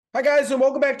Hi, guys, and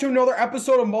welcome back to another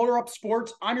episode of Motor Up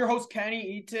Sports. I'm your host, Kenny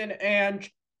Eaton. And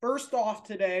first off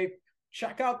today,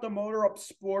 check out the Motor Up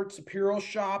Sports apparel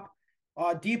shop,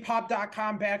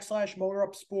 depop.com/Motor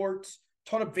Up Sports.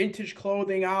 Ton of vintage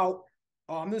clothing out.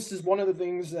 This is one of the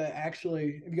things that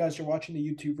actually, if you guys are watching the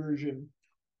YouTube version,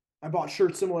 I bought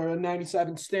shirts similar to the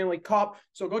 97 Stanley Cup.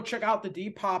 So go check out the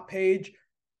Depop page.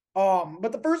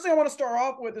 But the first thing I want to start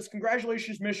off with is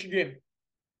congratulations, Michigan.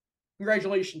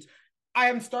 Congratulations. I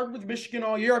haven't started with Michigan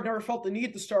all year. I've never felt the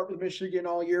need to start with Michigan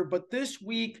all year. But this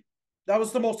week, that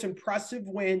was the most impressive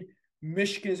win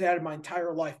Michigan has had in my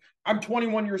entire life. I'm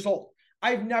 21 years old.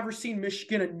 I've never seen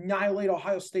Michigan annihilate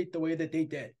Ohio State the way that they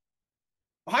did.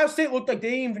 Ohio State looked like they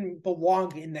didn't even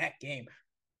belong in that game.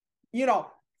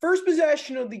 First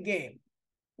possession of the game.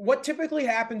 What typically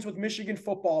happens with Michigan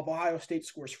football if Ohio State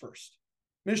scores first?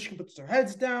 Michigan puts their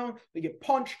heads down, they get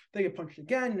punched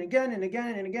again and again and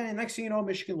again and again, and next thing you know,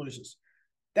 Michigan loses.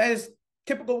 That is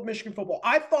typical of Michigan football.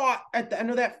 I thought at the end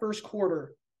of that first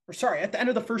quarter, at the end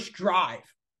of the first drive,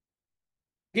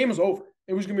 the game was over.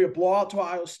 It was going to be a blowout to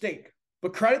Ohio State.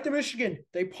 But credit to Michigan,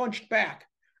 they punched back.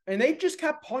 And they just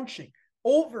kept punching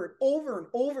over and over and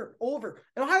over and over.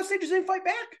 And Ohio State just didn't fight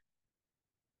back.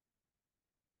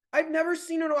 I've never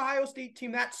seen an Ohio State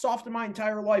team that soft in my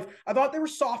entire life. I thought they were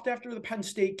soft after the Penn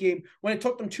State game when it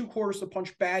took them 2 quarters to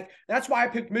punch back. And that's why I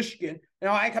picked Michigan.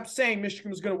 Now, I kept saying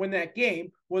Michigan was going to win that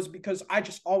game was because I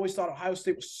just always thought Ohio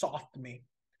State was soft to me.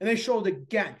 And they showed it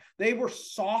again. They were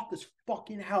soft as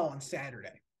fucking hell on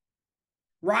Saturday.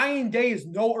 Ryan Day is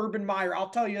no Urban Meyer.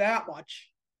 I'll tell you that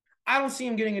much. I don't see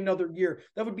him getting another year.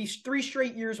 That would be 3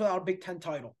 straight years without a Big Ten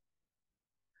title.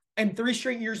 And 3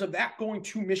 straight years of that going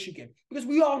to Michigan. Because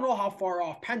we all know how far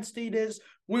off Penn State is.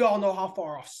 We all know how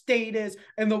far off State is.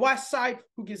 And the West Side,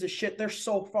 who gives a shit? They're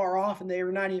so far off and they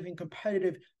are not even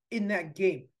competitive in that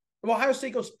game. If Ohio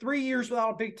State goes 3 years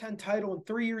without a Big Ten title and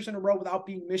 3 years in a row without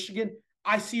beating Michigan,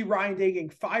 I see Ryan Day getting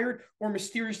fired or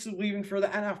mysteriously leaving for the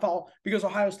NFL because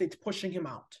Ohio State's pushing him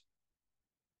out.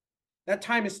 That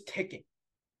time is ticking.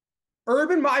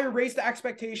 Urban Meyer raised the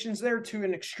expectations there to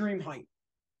an extreme height.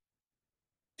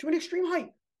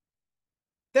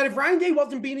 That if Ryan Day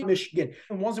wasn't beating Michigan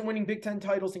and wasn't winning Big Ten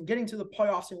titles and getting to the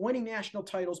playoffs and winning national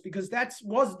titles, because that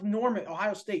was the norm at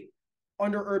Ohio State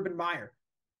under Urban Meyer.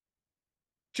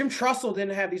 Jim Tressel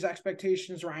didn't have these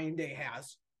expectations Ryan Day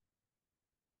has.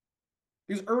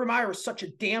 Because Urban Meyer is such a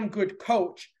damn good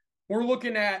coach. We're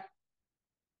literally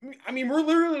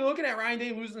looking at Ryan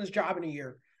Day losing his job in a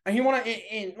year.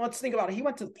 And let's think about it. He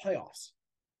went to the playoffs.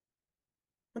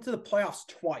 Went to the playoffs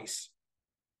twice.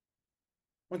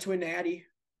 Went to a natty.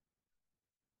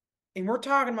 And we're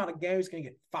talking about a guy who's going to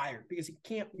get fired because he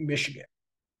can't beat Michigan.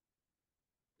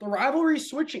 The rivalry is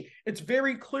switching. It's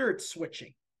very clear it's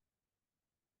switching.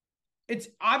 It's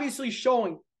obviously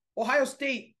showing Ohio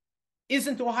State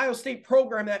isn't the Ohio State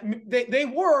program that they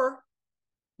were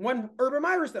when Urban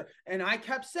Meyer was there. And I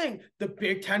kept saying the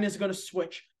Big Ten is going to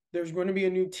switch. There's going to be a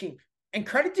new team. And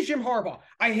credit to Jim Harbaugh.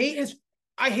 I hate his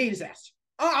ass.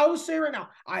 I'll just say right now,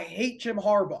 I hate Jim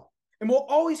Harbaugh. And we'll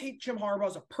always hate Jim Harbaugh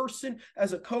as a person,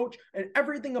 as a coach, and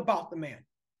everything about the man.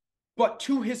 But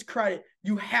to his credit,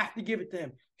 you have to give it to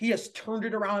him. He has turned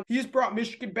it around. He has brought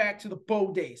Michigan back to the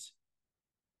Bo days,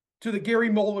 to the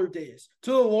Gary Moeller days,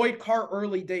 to the Lloyd Carr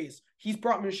early days. He's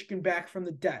brought Michigan back from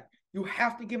the dead. You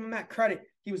have to give him that credit.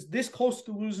 He was this close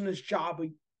to losing his job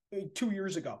 2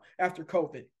 years ago after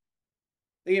COVID.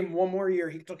 They gave him 1 more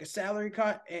year. He took a salary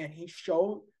cut, and he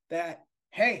showed that,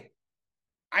 hey,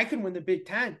 I can win the Big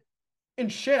Ten. And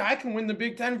shit, I can win the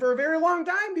Big Ten for a very long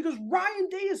time because Ryan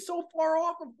Day is so far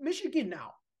off of Michigan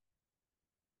now.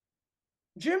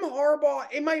 Jim Harbaugh,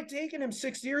 it might have taken him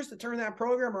 6 years to turn that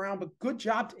program around, but good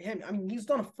job to him. I mean, he's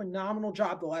done a phenomenal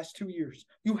job the last 2 years.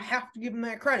 You have to give him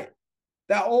that credit.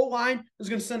 That O-line is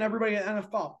going to send everybody to the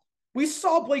NFL. We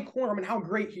saw Blake Corum and how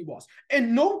great he was.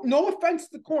 And no offense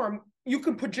to Corum, you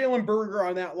can put Jalen Berger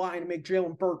on that line and make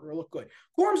Jalen Berger look good.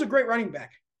 Corum's a great running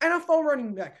back. NFL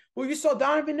running back. Well, you saw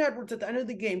Donovan Edwards at the end of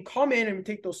the game come in and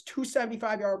take those 2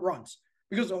 75-yard runs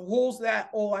because of the holes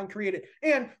that O-line created.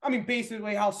 And,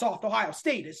 basically how soft Ohio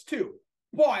State is too.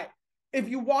 But if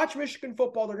you watch Michigan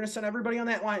football, they're going to send everybody on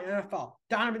that line NFL.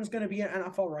 Donovan's going to be an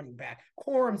NFL running back.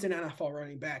 Corum's an NFL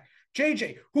running back.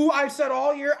 JJ, who I've said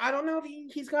all year, I don't know if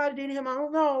he's got it in him. I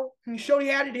don't know. He showed he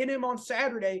had it in him on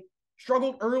Saturday.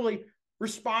 Struggled early,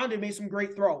 responded, made some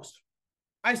great throws.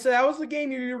 I said that was the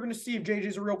game you were going to see if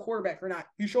JJ's a real quarterback or not.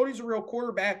 He showed he's a real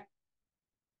quarterback.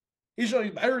 He showed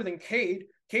he's better than Cade.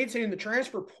 Cade's in the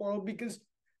transfer portal because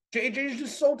JJ is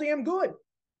just so damn good.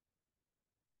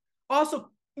 Also,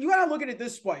 you got to look at it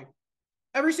this way.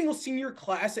 Every single senior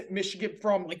class at Michigan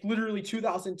from like literally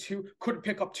 2002 couldn't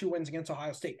pick up 2 wins against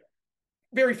Ohio State.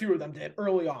 Very few of them did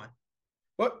early on.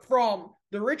 But from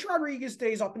the Rich Rodriguez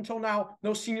days up until now,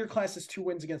 no senior class has 2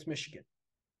 wins against Michigan.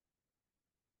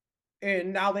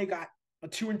 And now they got a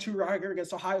 2-2 record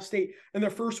against Ohio State and their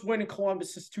first win in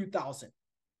Columbus since 2000.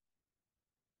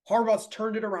 Harbaugh's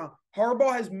turned it around.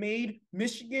 Harbaugh has made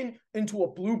Michigan into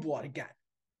a blue blood again.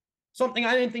 Something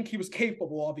I didn't think he was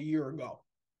capable of a year ago.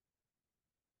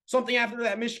 Something after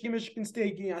that Michigan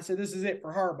State game, I said, this is it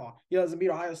for Harbaugh. He doesn't beat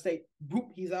Ohio State. Boop,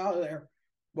 he's out of there.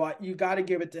 But you got to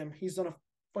give it to him. He's done a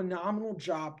phenomenal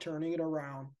job turning it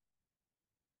around.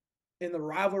 And the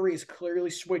rivalry is clearly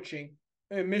switching.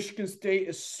 And Michigan State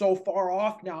is so far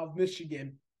off now of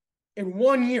Michigan. In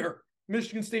 1 year,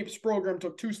 Michigan State's program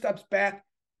took 2 steps back,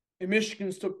 and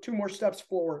Michigan's took 2 more steps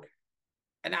forward.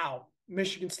 And now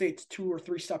Michigan State's 2 or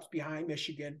 3 steps behind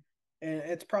Michigan. And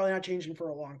it's probably not changing for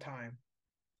a long time.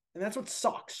 And that's what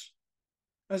sucks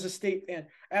as a State fan.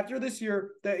 After this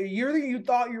year, the year that you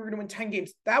thought you were going to win 10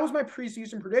 games, that was my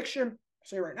preseason prediction. I'll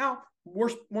say right now,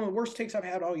 one of the worst takes I've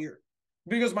had all year.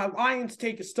 Because my Lions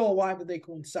take is still alive that they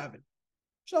can win 7.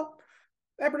 So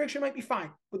that prediction might be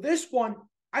fine. But this one,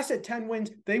 I said 10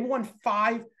 wins. They won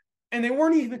 5, and they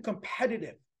weren't even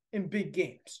competitive in big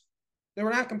games. They were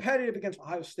not competitive against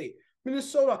Ohio State.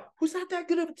 Minnesota, who's not that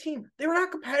good of a team, they were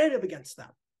not competitive against them.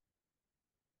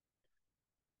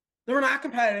 They were not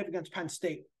competitive against Penn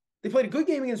State. They played a good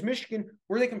game against Michigan.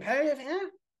 Were they competitive?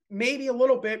 Maybe a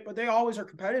little bit, but they always are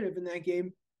competitive in that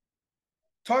game.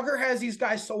 Tucker has these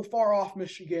guys so far off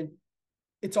Michigan,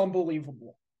 it's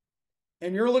unbelievable.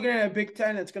 And you're looking at a Big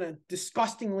Ten that's going to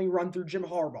disgustingly run through Jim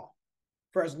Harbaugh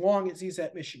for as long as he's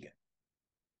at Michigan.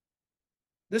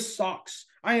 This sucks.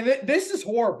 I mean, this is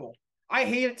horrible. I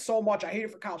hate it so much. I hate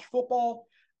it for college football.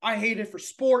 I hate it for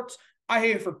sports. I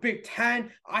hate it for Big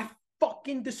Ten. I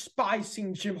fucking despise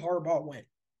seeing Jim Harbaugh win.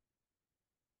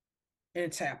 And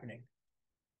it's happening.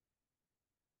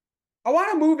 I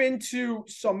want to move into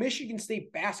some Michigan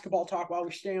State basketball talk while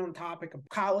we stay on the topic of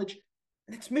college.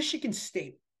 And it's Michigan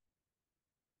State.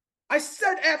 I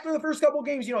said after the first couple of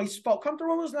games, he felt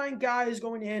comfortable with those 9 guys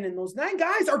going in, and those 9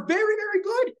 guys are very, very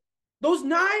good. Those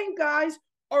 9 guys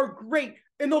are great,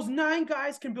 and those 9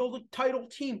 guys can build a title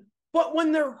team. But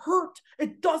when they're hurt,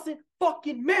 it doesn't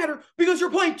fucking matter because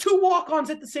you're playing 2 walk-ons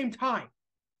at the same time.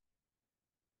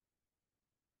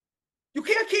 You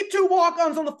can't keep 2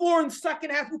 walk-ons on the floor in the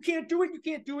second half. You can't do it. You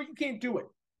can't do it. You can't do it.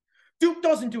 Duke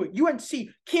doesn't do it. UNC,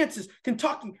 Kansas,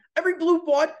 Kentucky, every blue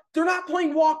blood, they're not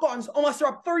playing walk-ons unless they're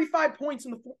up 35 points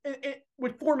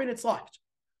with 4 minutes left.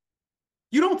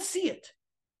 You don't see it.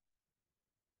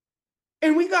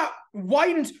 And we got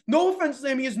Whitens, no offense to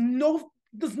him,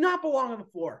 does not belong on the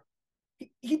floor.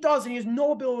 He does, and he has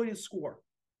no ability to score.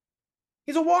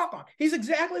 He's a walk-on. He's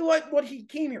exactly what he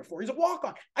came here for. He's a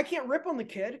walk-on. I can't rip on the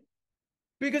kid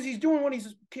because he's doing what he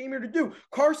came here to do.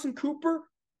 Carson Cooper,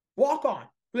 walk-on.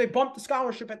 They bumped the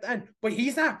scholarship at the end, but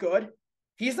he's not good.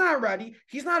 He's not ready.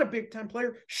 He's not a Big Ten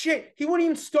player. Shit, he wouldn't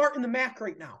even start in the MAC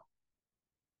right now.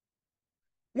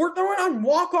 We're throwing on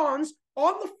walk-ons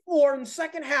on the floor in the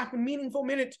second half in meaningful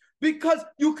minutes because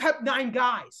you kept 9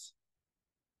 guys.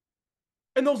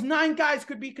 And those 9 guys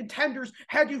could be contenders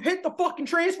had you hit the fucking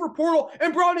transfer portal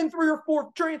and brought in 3 or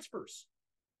 4 transfers.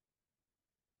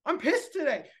 I'm pissed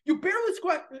today. You barely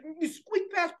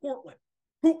squeaked past Portland,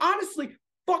 who honestly,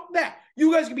 fuck that.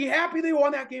 You guys can be happy they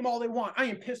won that game all they want. I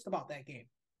am pissed about that game.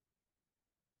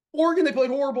 Oregon, they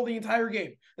played horrible the entire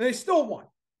game, and they still won.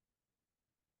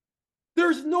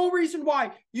 There's no reason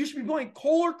why you should be playing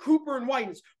Kohler, Cooper, and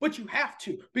Whitens, but you have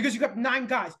to because you got 9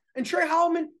 guys. And Trey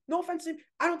Holloman, no offense to him,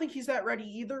 I don't think he's that ready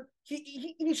either.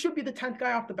 He should be the 10th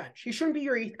guy off the bench. He shouldn't be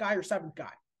your 8th guy or 7th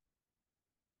guy.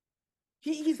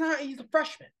 He's not. He's a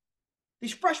freshman.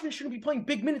 These freshmen shouldn't be playing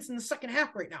big minutes in the second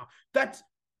half right now.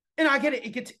 And I get it.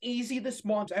 It gets easy this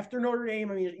month after Notre Dame.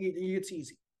 I mean, it gets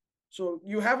easy. So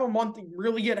you have a month to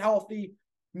really get healthy.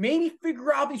 Maybe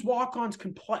figure out these walk-ons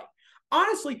can play.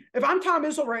 Honestly, if I'm Tom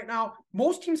Izzo right now,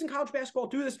 most teams in college basketball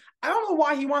do this. I don't know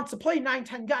why he wants to play 9,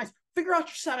 10 guys. Figure out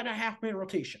your 7.5-man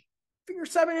rotation. Figure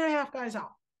 7.5 guys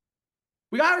out.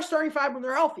 We got our starting 5 when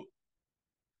they're healthy,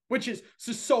 which is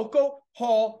Sissoko,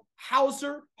 Hall,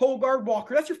 Hauser, Hogard,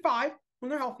 Walker. That's your 5 when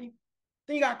they're healthy.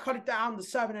 Then you got to cut it down to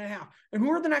 7.5. And who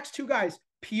are the next 2 guys?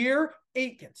 Pierre,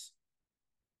 Aikens.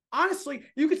 Honestly,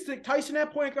 you could stick Tyson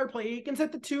at point guard, play Aikens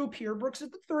at the 2, Pierre Brooks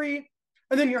at the 3,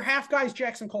 and then your half guys,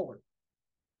 Jackson Kohler.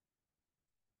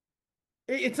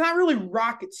 It's not really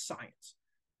rocket science.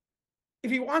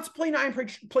 If he wants to play 9,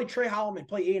 play Trey Holloman,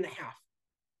 play 8.5.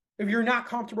 If you're not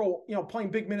comfortable,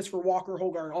 playing big minutes for Walker,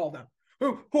 Hogard, and all of them.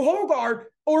 Hogard,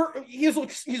 or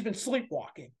he's been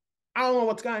sleepwalking. I don't know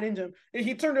what's gotten into him.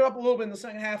 He turned it up a little bit in the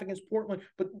second half against Portland,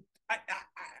 but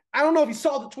I don't know if he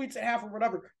saw the tweets at half or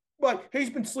whatever, but he's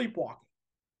been sleepwalking.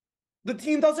 The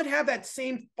team doesn't have that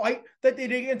same fight that they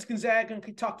did against Gonzaga and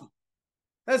Kentucky.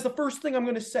 That's the first thing I'm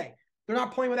going to say. They're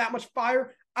not playing with that much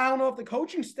fire. I don't know if the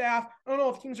coaching staff, I don't know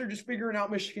if teams are just figuring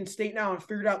out Michigan State now and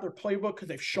figured out their playbook because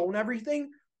they've shown everything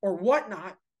or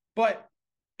whatnot, but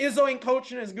Izzo ain't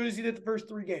coaching as good as he did the first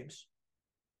 3 games.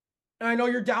 And I know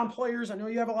you're down players. I know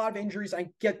you have a lot of injuries. I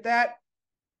get that.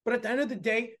 But at the end of the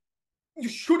day, you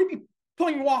shouldn't be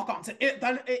playing walk-ons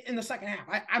in the second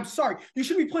half. I'm sorry. You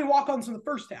should be playing walk-ons in the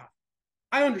first half.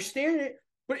 I understand it,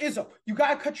 but Izzo, you got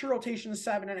to cut your rotation to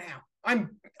 7.5.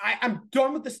 I'm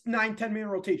done with this 9-10 man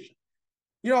rotation.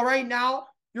 Right now,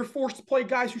 you're forced to play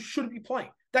guys who shouldn't be playing.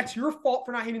 That's your fault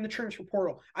for not hitting the transfer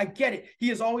portal. I get it. He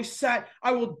has always said,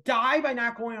 I will die by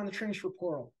not going on the transfer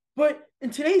portal. But in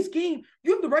today's game,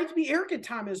 you have the right to be arrogant,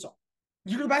 Tom Izzo.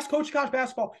 You're the best coach of college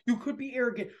basketball. You could be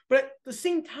arrogant. But at the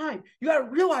same time, you got to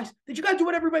realize that you got to do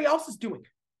what everybody else is doing.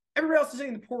 Everybody else is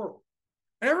hitting the portal.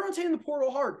 And everyone's hitting the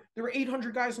portal hard. There were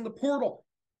 800 guys on the portal.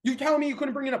 You telling me you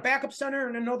couldn't bring in a backup center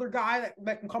and another guy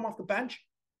that can come off the bench?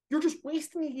 You're just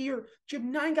wasting a year. You have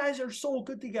 9 guys that are so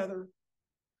good together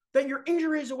that your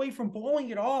injury is away from blowing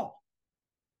it all.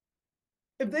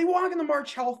 If they walk in the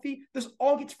March healthy, this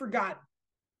all gets forgotten.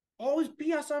 All this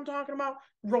BS I'm talking about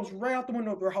rolls right out the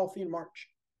window if they're healthy in March.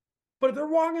 But if they're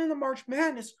walking in the March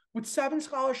Madness with 7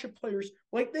 scholarship players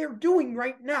like they're doing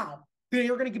right now, they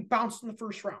are going to get bounced in the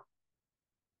first round.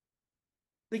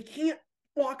 They can't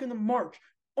walk in the March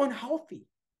unhealthy.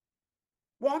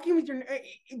 Walking with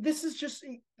this is just,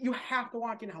 you have to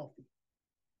walk in healthy.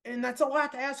 And that's a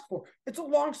lot to ask for. It's a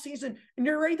long season, and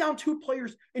you're already down 2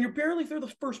 players, and you're barely through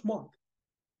the first month.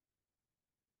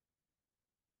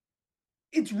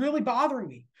 It's really bothering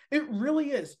me. It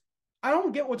really is. I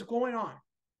don't get what's going on.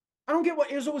 I don't get what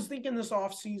Izzo was thinking this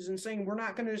offseason, saying we're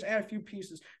not going to just add a few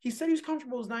pieces. He said he's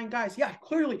comfortable with 9 guys. Yeah,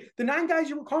 clearly, the 9 guys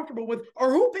you were comfortable with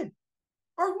are hooping.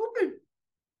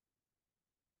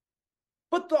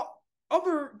 But the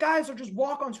other guys are just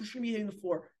walk-ons who shouldn't be hitting the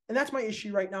floor. And that's my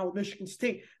issue right now with Michigan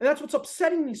State. And that's what's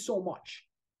upsetting me so much.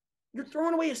 You're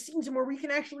throwing away a season where we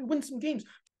can actually win some games.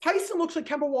 Tyson looks like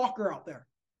Kemba Walker out there.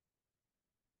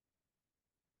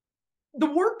 The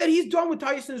work that he's done with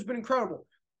Tyson has been incredible.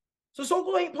 So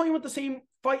Sokol ain't playing with the same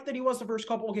fight that he was the first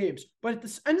couple of games. But at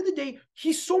the end of the day,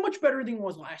 he's so much better than he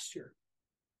was last year.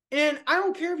 And I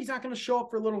don't care if he's not going to show up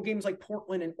for little games like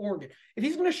Portland and Oregon. If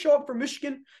he's going to show up for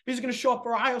Michigan, if he's going to show up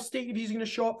for Ohio State, if he's going to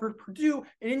show up for Purdue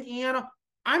and Indiana,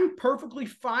 I'm perfectly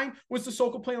fine with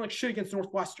Sissoko playing like shit against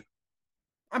Northwestern.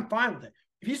 I'm fine with it.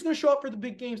 If he's going to show up for the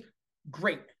big games,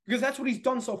 great. Because that's what he's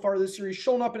done so far this year. He's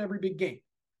shown up in every big game.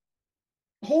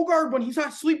 Hogard, when he's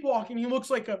not sleepwalking, he looks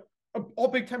like a all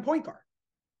Big Ten point guard.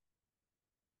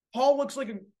 Paul looks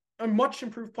like a much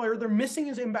improved player. They're missing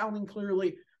his inbounding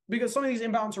clearly because some of these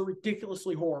inbounds are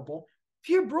ridiculously horrible.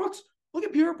 Pierre Brooks, look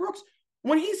at Pierre Brooks.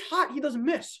 When he's hot, he doesn't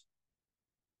miss.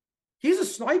 He's a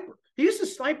sniper. He's a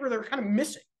sniper they're kind of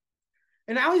missing.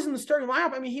 And now he's in the starting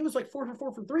lineup. I mean, he was like 4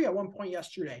 for 3 at one point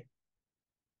yesterday.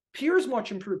 Pierre's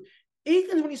much improved.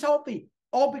 Aikens, when he's healthy,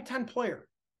 all Big Ten player.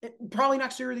 Probably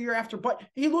next year or the year after, but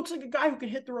he looks like a guy who can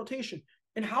hit the rotation.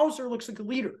 And Hauser looks like a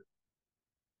leader.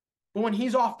 But when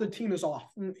he's off, the team is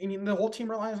off. And the whole team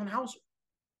relies on Hauser.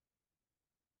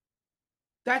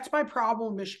 That's my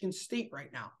problem with Michigan State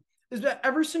right now, is that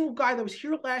every single guy that was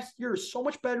here last year is so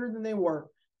much better than they were.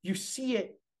 You see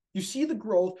it. You see the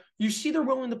growth. You see they're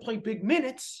willing to play big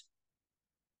minutes.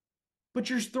 But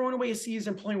you're just throwing away a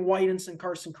season playing Whitens and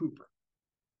Carson Cooper.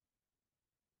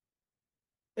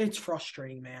 It's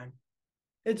frustrating, man.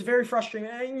 It's very frustrating.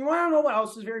 And you want to know what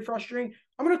else is very frustrating?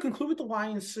 I'm going to conclude with the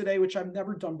Lions today, which I've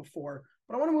never done before.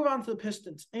 But I want to move on to the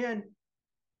Pistons. And,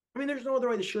 I mean, there's no other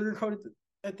way to sugarcoat it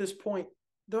at this point.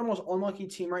 They're the most unlucky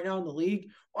team right now in the league.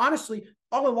 Honestly,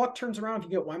 all the luck turns around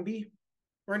if you get Wemby.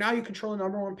 Right now, you control the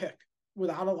 #1 pick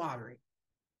without a lottery.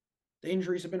 The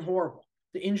injuries have been horrible.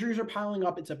 The injuries are piling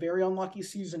up. It's a very unlucky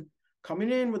season.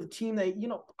 Coming in with a team that,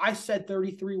 I said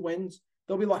 33 wins.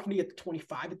 They'll be lucky to get to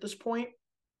 25 at this point.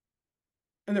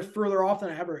 And they're further off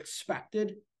than I ever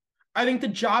expected. I think the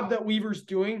job that Weaver's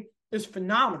doing is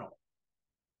phenomenal.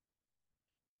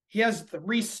 He has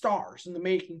 3 stars in the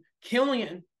making.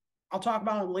 Killian, I'll talk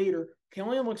about him later.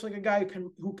 Killian looks like a guy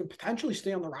who can potentially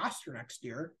stay on the roster next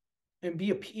year and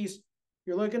be a piece.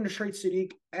 You're looking to trade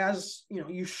Sadiq, as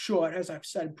you should, as I've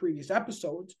said in previous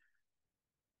episodes.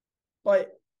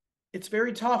 But it's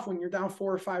very tough when you're down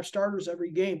 4 or 5 starters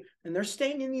every game, and they're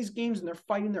staying in these games and they're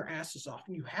fighting their asses off,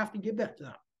 and you have to give that to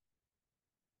them.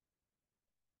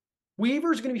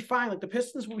 Weaver's going to be fine. Like the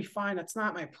Pistons will be fine. That's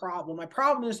not my problem. My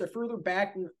problem is they're further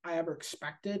back than I ever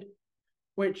expected,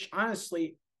 which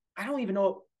honestly, I don't even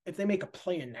know if they make a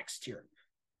play-in next year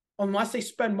unless they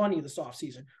spend money this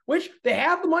offseason, which they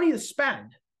have the money to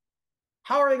spend.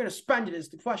 How are they going to spend it is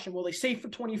the question. Will they save for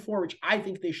 24, which I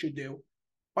think they should do?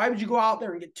 Why would you go out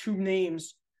there and get 2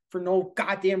 names for no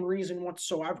goddamn reason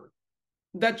whatsoever?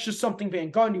 That's just something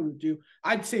Van Gundy would do.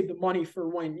 I'd save the money for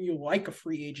when you like a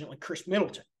free agent like Chris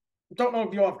Middleton. Don't know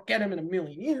if you'll ever get him in a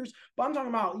million years, but I'm talking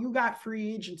about you got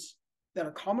free agents that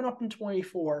are coming up in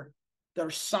 24 that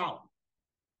are solid,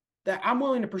 that I'm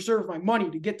willing to preserve my money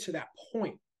to get to that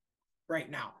point right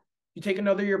now. You take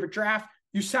another year of a draft,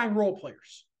 you sign role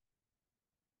players.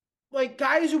 Like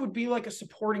guys who would be like a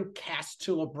supporting cast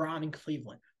to LeBron in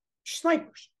Cleveland.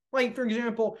 Snipers. Like, for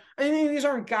example, I mean, these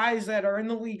aren't guys that are in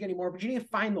the league anymore, but you need to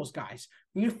find those guys.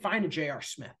 You need to find a J.R.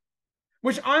 Smith,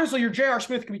 which honestly, your J.R.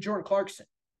 Smith could be Jordan Clarkson,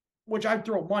 which I'd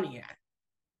throw money at.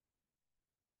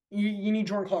 You need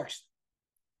Jordan Clarkson.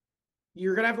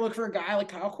 You're going to have to look for a guy like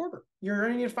Kyle Korver. You're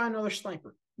going to need to find another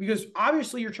sniper because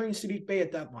obviously you're trading Sadiq Bey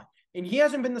at deadline, and he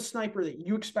hasn't been the sniper that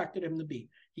you expected him to be.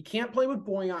 He can't play with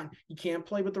Boyan. He can't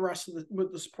play with the rest of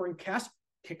the supporting cast.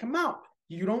 Kick him out.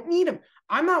 You don't need him.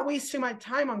 I'm not wasting my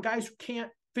time on guys who can't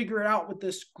figure it out with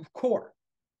this core.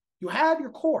 You have your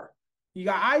core. You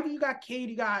got Ivy, you got Cade,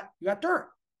 you got Durant.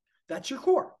 That's your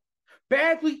core.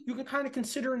 Bagley, you can kind of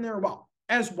consider in there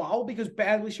as well because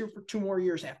Bagley's here for 2 more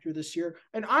years after this year.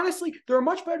 And honestly, they're a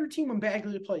much better team when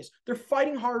Bagley plays. They're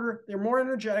fighting harder. They're more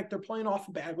energetic. They're playing off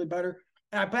of Bagley better.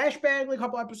 And I bashed Bagley a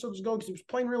couple episodes ago because he was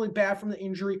playing really bad from the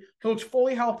injury. He looks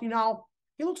fully healthy now.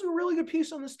 He looks like a really good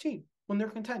piece on this team when they're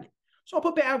contending. So I'll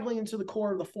put Bagley into the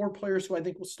core of the 4 players who I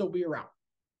think will still be around.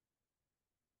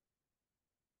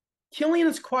 Killian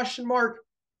is question mark.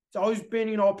 It's always been,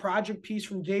 a project piece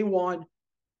from day one.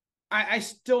 I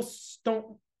still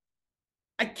don't,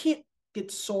 I can't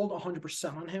get sold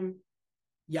 100% on him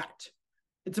yet.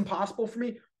 It's impossible for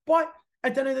me. But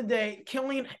at the end of the day,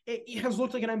 Killian has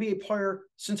looked like an NBA player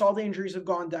since all the injuries have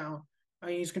gone down. I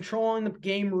mean, he's controlling the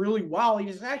game really well.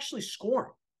 He's actually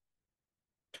scoring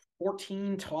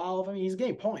 14, 12. I mean, he's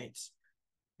getting points.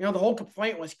 The whole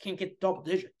complaint was he can't get double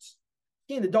digits.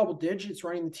 He's getting the double digits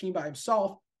running the team by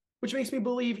himself, which makes me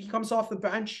believe he comes off the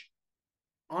bench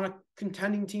on a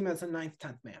contending team as a 9th,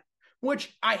 10th man,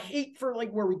 which I hate for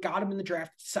like where we got him in the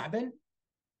draft 7.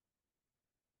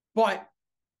 But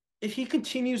if he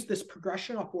continues this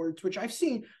progression upwards, which I've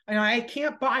seen, and I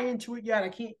can't buy into it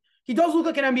yet. He does look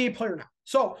like an NBA player now.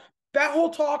 So that whole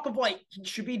talk of like, he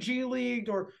should be G Leagued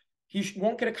or he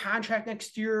won't get a contract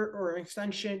next year or an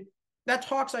extension, that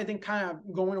talk's, I think, kind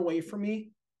of going away from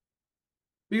me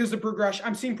because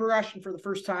I'm seeing progression for the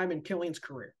first time in Killian's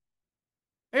career.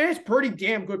 And it's pretty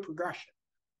damn good progression.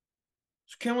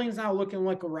 So Killian's now looking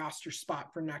like a roster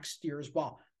spot for next year as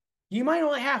well. You might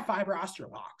only have 5 roster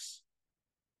locks.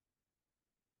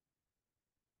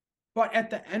 But at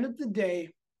the end of the day,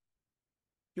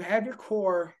 you have your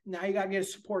core. Now you got to get a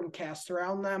supporting cast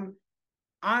around them.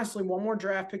 Honestly, one more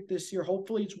draft pick this year.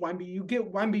 Hopefully it's Wemby. You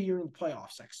get Wemby, you're in the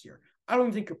playoffs next year. I don't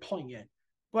even think you're playing in.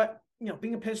 But,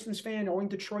 being a Pistons fan, knowing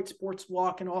Detroit sports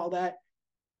luck and all that,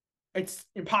 it's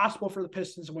impossible for the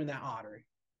Pistons to win that lottery.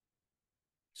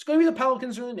 It's going to be the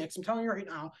Pelicans or the Knicks. I'm telling you right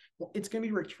now, it's going to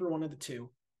be Ricky for one of the two.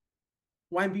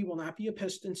 Wemby will not be a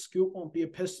Piston. Scoot won't be a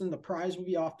Piston. The prize will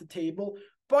be off the table.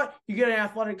 But you get an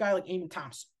athletic guy like Amen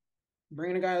Thompson.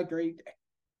 Bring in a guy like Grady Day.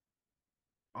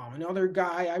 Another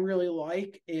guy I really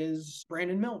like is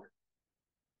Brandon Miller.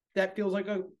 That feels like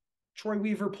a Troy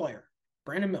Weaver player.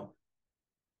 Brandon Miller.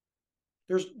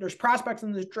 There's prospects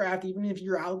in this draft, even if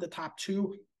you're out of the top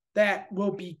 2, that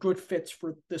will be good fits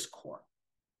for this core.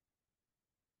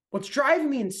 What's driving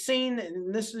me insane,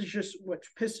 and this is just what's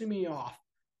pissing me off,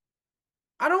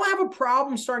 I don't have a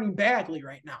problem starting Bagley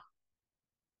right now.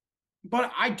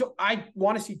 But I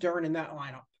want to see Durant in that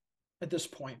lineup at this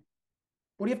point.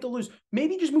 What do you have to lose?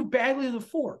 Maybe just move Bagley to the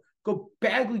 4. Go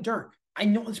Bagley, Durant. I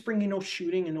know it's bringing no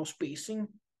shooting and no spacing,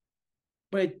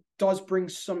 but it does bring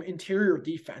some interior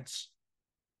defense.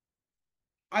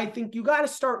 I think you got to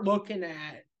start looking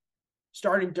at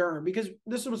starting Durant because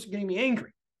this is what's getting me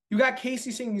angry. You got Casey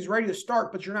saying he's ready to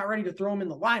start, but you're not ready to throw him in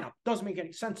the lineup. Doesn't make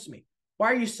any sense to me. Why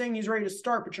are you saying he's ready to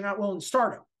start, but you're not willing to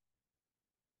start him?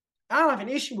 I don't have an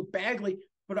issue with Bagley,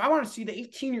 but I want to see the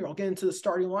 18-year-old get into the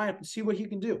starting lineup and see what he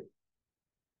can do.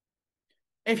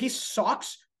 If he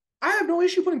sucks, I have no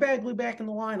issue putting Bagley back in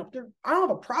the lineup. I don't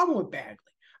have a problem with Bagley.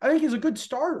 I think he's a good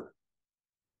starter.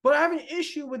 But I have an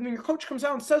issue with when your coach comes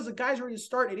out and says the guy's ready to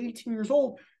start at 18 years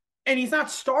old and he's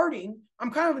not starting. I'm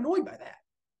kind of annoyed by that.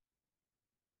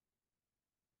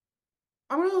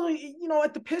 I'm really,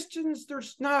 at the Pistons,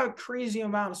 there's not a crazy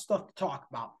amount of stuff to talk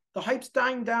about. The hype's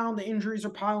dying down, the injuries are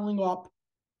piling up,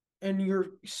 and you're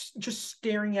just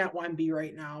staring at Wemby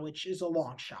right now, which is a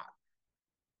long shot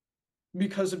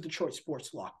because of Detroit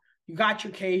sports law. You got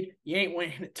your Cade, you ain't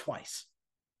winning it twice.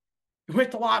 You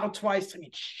hit the lotto twice. I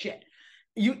mean, shit.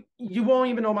 You won't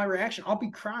even know my reaction. I'll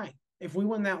be crying if we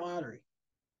win that lottery.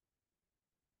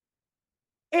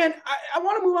 And I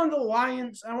want to move on to the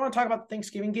Lions. I want to talk about the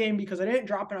Thanksgiving game because I didn't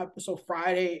drop an episode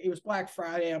Friday. It was Black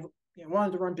Friday. I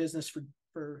wanted to run business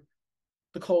for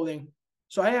the clothing.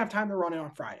 So I didn't have time to run it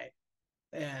on Friday.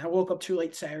 And I woke up too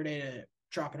late Saturday to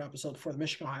drop an episode for the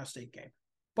Michigan-Ohio State game.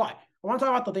 But I want to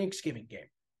talk about the Thanksgiving game.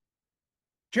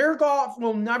 Jared Goff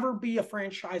will never be a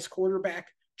franchise quarterback.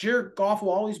 Jared Goff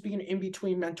will always be an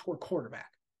in-between mentor quarterback.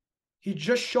 He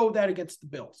just showed that against the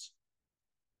Bills.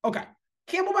 Okay.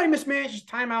 Campbell might mismanage his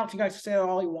timeouts. You guys can say that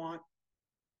all you want.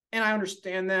 And I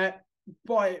understand that.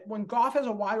 But when Goff has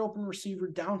a wide open receiver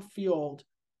downfield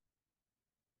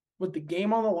with the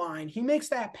game on the line, he makes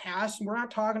that pass. We're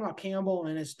not talking about Campbell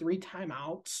and his 3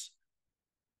 timeouts.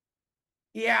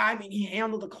 Yeah, I mean, he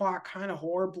handled the clock kind of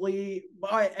horribly.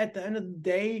 But at the end of the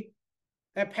day,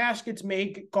 that pass gets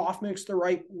made. Goff makes the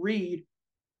right read.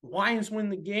 Lions win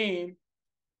the game.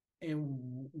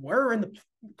 And we're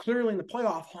clearly in the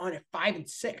playoff hunt at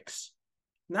 5-6.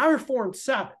 Now you're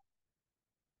 4-7.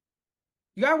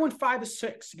 You got to win 5 of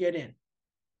 6 to get in.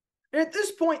 And at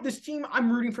this point, this team,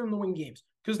 I'm rooting for them to win games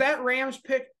because that Rams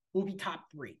pick will be top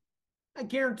 3. I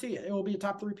guarantee it will be a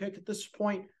top 3 pick at this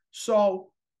point. So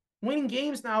winning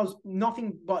games now is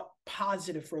nothing but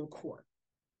positive for the core.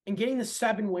 And getting the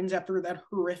 7 wins after that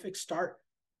horrific start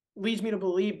leads me to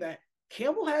believe that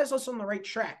Campbell has us on the right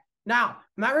track. Now,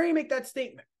 I'm not ready to make that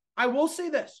statement. I will say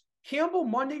this. Campbell,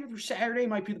 Monday through Saturday,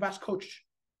 might be the best coach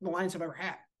the Lions have ever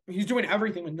had. He's doing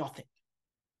everything with nothing.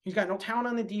 He's got no talent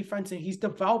on the defense, and he's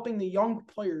developing the young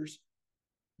players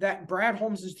that Brad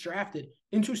Holmes has drafted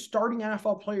into starting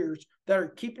NFL players that are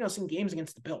keeping us in games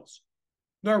against the Bills.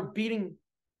 They're beating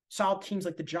solid teams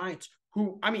like the Giants,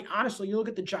 who, I mean, honestly, you look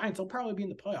at the Giants, they'll probably be in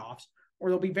the playoffs, or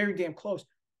they'll be very damn close.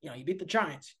 You beat the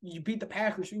Giants. You beat the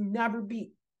Packers, who you never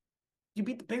beat. You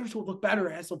beat the Bears, who look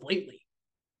better as of lately.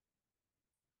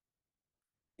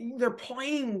 They're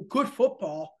playing good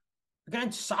football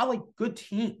against solid, good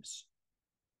teams.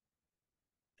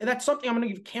 And that's something I'm going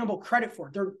to give Campbell credit for.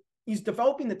 He's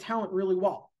developing the talent really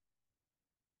well.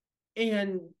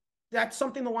 And that's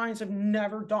something the Lions have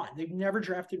never done. They've never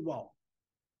drafted well.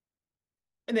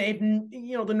 And they've,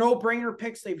 the no-brainer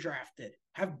picks they've drafted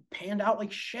have panned out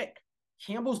like shit.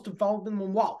 Campbell's developing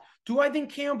them well. Do I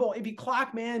think Campbell, if he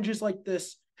clock manages like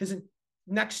this his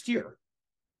next year,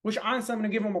 which honestly I'm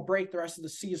going to give him a break the rest of the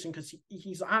season because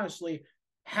he's honestly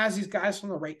has these guys on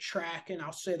the right track, and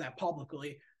I'll say that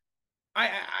publicly. I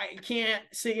can't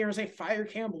sit here and say fire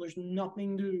Campbell. There's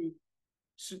nothing to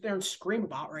sit there and scream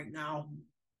about right now.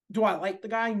 Do I like the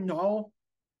guy? No.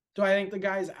 Do I think the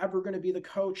guy is ever going to be the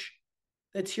coach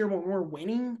that's here when we're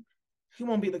winning? He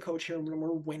won't be the coach here when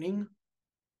we're winning.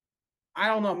 I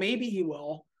don't know. Maybe he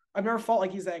will. I've never felt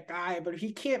like he's that guy, but if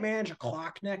he can't manage a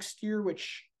clock next year,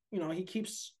 which, he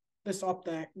keeps this up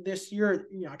this year,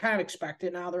 I kind of expect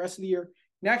it now the rest of the year.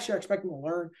 Next year, I expect him to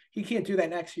learn. He can't do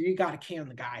that next year. You got to can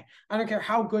the guy. I don't care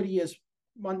how good he is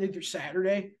Monday through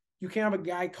Saturday. You can't have a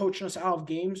guy coaching us out of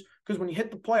games because when you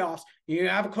hit the playoffs, you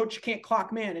have a coach you can't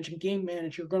clock manage and game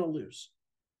manage, you're going to lose.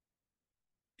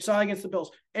 You saw that against the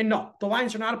Bills. And no, the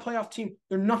Lions are not a playoff team.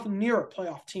 They're nothing near a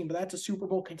playoff team, but that's a Super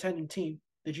Bowl contending team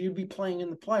that you'd be playing in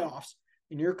the playoffs,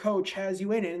 and your coach has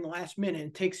you in it in the last minute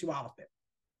and takes you out of it.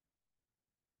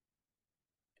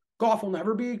 Goff will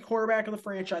never be a quarterback of the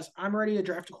franchise. I'm ready to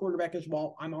draft a quarterback as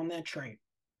well. I'm on that train.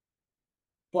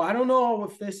 Well, I don't know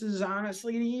if this is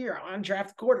honestly the year I want to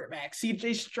draft a quarterback.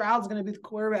 CJ Stroud's going to be the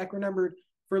quarterback remembered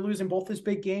for losing both his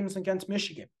big games against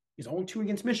Michigan. He's 0-2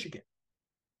 against Michigan.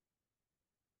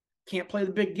 Can't play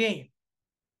the big game.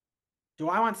 Do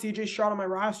I want CJ Stroud on my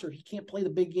roster? He can't play the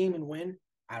big game and win.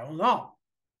 I don't know.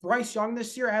 Bryce Young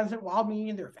this year hasn't wowed me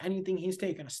either. If anything, he's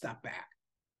taken a step back.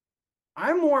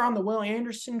 I'm more on the Will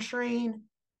Anderson train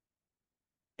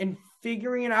and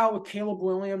figuring it out with Caleb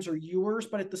Williams or Ewers,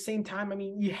 but at the same time, I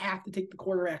mean, you have to take the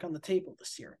quarterback on the table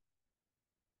this year.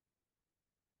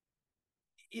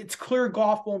 It's clear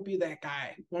Goff won't be that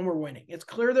guy when we're winning. It's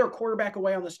clear they're a quarterback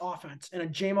away on this offense and a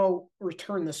JMO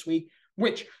return this week,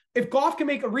 which if Goff can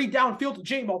make a read downfield to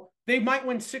JMO, they might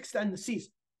win 6 to end the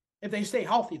season if they stay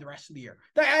healthy the rest of the year.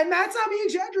 And that's not me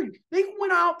exaggerating. They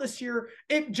win out this year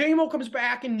if JMO comes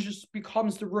back and just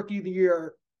becomes the rookie of the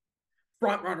year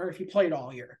front runner if he played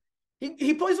all year.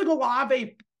 He plays like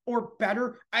Olave or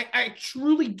better, I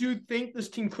truly do think this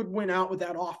team could win out with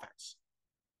that offense.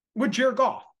 With Jared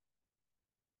Goff.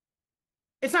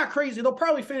 It's not crazy. They'll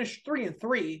probably finish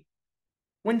 3-3,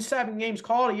 win 7 games,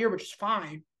 call it a year, which is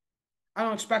fine. I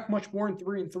don't expect much more than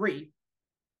 3-3.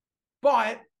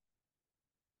 But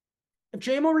if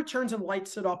JMO returns and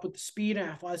lights it up with the speed and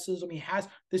athleticism he has,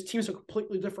 this team's a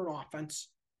completely different offense.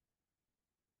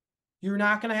 You're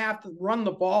not going to have to run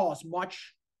the ball as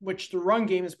much, which the run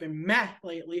game has been meh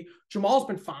lately. Jamal's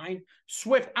been fine.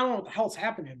 Swift, I don't know what the hell's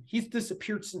happened to him. He's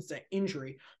disappeared since that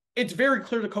injury. It's very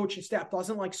clear the coaching staff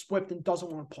doesn't like Swift and doesn't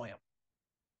want to play him.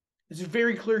 It's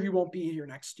very clear he won't be here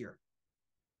next year.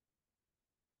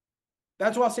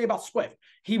 That's what I'll say about Swift.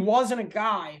 He wasn't a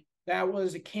guy that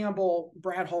was a Campbell,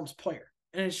 Brad Holmes player.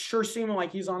 And it's sure seeming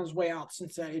like he's on his way out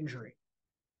since that injury.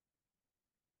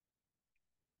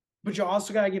 But you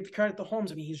also got to give credit to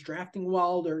Holmes. I mean, he's drafting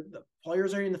well. The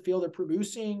players are in the field. They're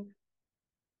producing.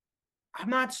 I'm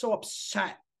not so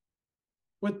upset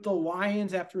with the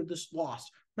Lions after this loss.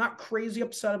 Not crazy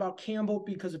upset about Campbell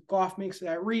because if Goff makes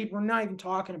that read, we're not even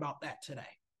talking about that today.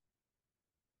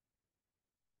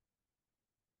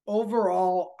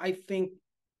 Overall, I think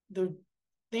the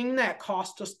thing that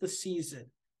cost us the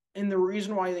season and the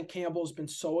reason why I think Campbell has been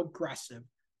so aggressive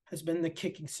has been the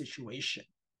kicking situation.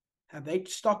 Have they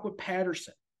stuck with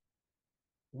Patterson?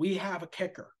 We have a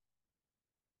kicker.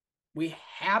 We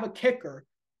have a kicker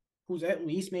who's at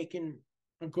least making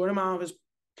a good amount of his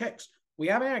kicks. We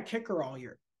haven't had a kicker all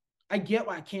year. I get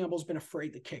why Campbell's been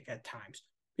afraid to kick at times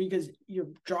because you're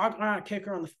jogging on a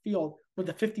kicker on the field with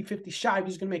a 50-50 shot,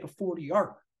 he's going to make a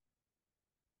 40-yarder.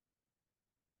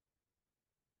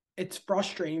 It's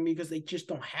frustrating because they just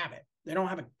don't have it. They don't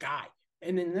have a guy.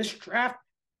 And in this draft,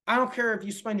 I don't care if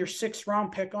you spend your 6th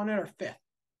round pick on it or 5th.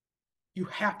 You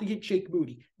have to get Jake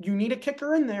Moody. You need a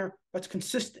kicker in there that's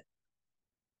consistent.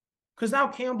 Because now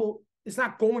Campbell is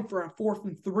not going for a 4th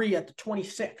and 3 at the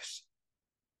 26.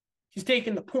 He's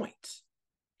taking the points,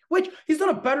 which he's done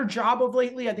a better job of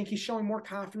lately. I think he's showing more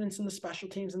confidence in the special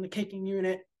teams and the kicking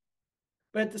unit.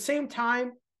 But at the same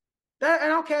time,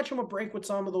 and I'll catch him a break with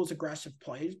some of those aggressive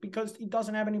plays because he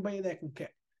doesn't have anybody that can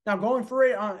kick. Now, going for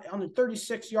it on the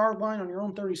 36-yard line, on your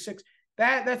own 36,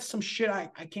 that's some shit I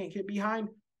can't get behind.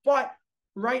 But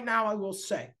right now, I will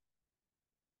say,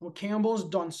 what Campbell's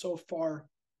done so far,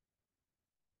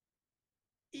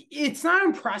 it's not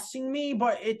impressing me,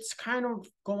 but it's kind of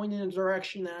going in a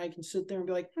direction that I can sit there and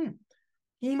be like,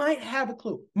 he might have a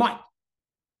clue. He might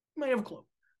have a clue.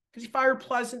 Because he fired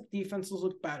Pleasant, defenses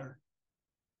look better.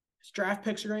 His draft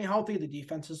picks are getting healthy, the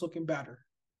defense is looking better.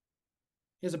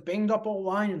 He has a banged-up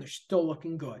O-line, and they're still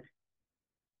looking good.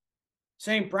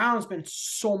 St. Brown's been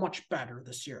so much better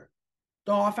this year.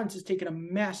 The offense has taken a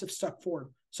massive step forward,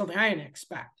 something I didn't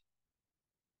expect.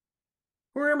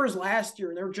 Who remembers last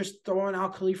year, they were just throwing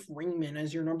out Khalif Ringman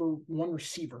as your number 1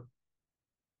 receiver.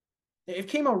 They've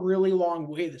came a really long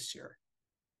way this year.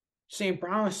 St.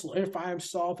 Brown has solidified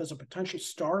himself as a potential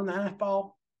star in the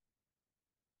NFL.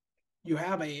 You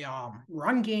have a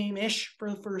run game-ish for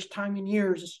the first time in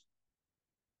years.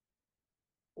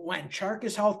 When Chark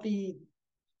is healthy,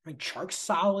 Chark's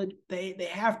solid. They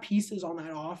have pieces on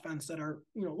that offense that are,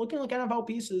 looking like NFL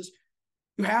pieces.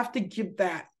 You have to give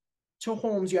that to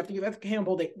Holmes. You have to give that to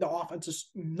Campbell. The offense is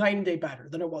night and day better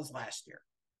than it was last year.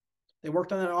 They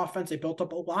worked on that offense. They built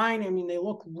up a line. I mean, they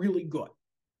look really good.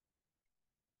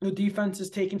 The defense is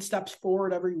taking steps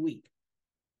forward every week.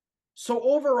 So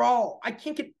overall, I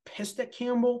can't get pissed at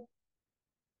Campbell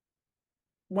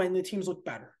when the teams look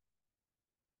better.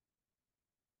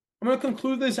 I'm going to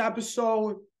conclude this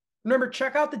episode. Remember,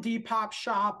 check out the Depop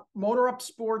shop, Motor Up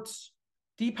Sports,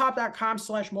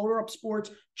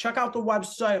 depop.com/motorupsports. Check out the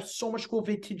website. I have so much cool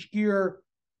vintage gear.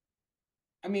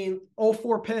 I mean,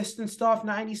 04 Pistons stuff,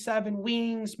 97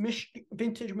 Wings,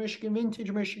 vintage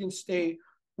Michigan State,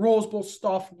 Rose Bowl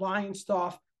stuff, Lion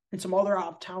stuff, and some other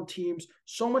out-of-town teams.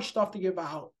 So much stuff to give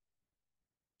out.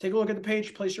 Take a look at the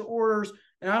page, place your orders,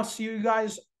 and I'll see you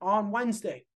guys on Wednesday.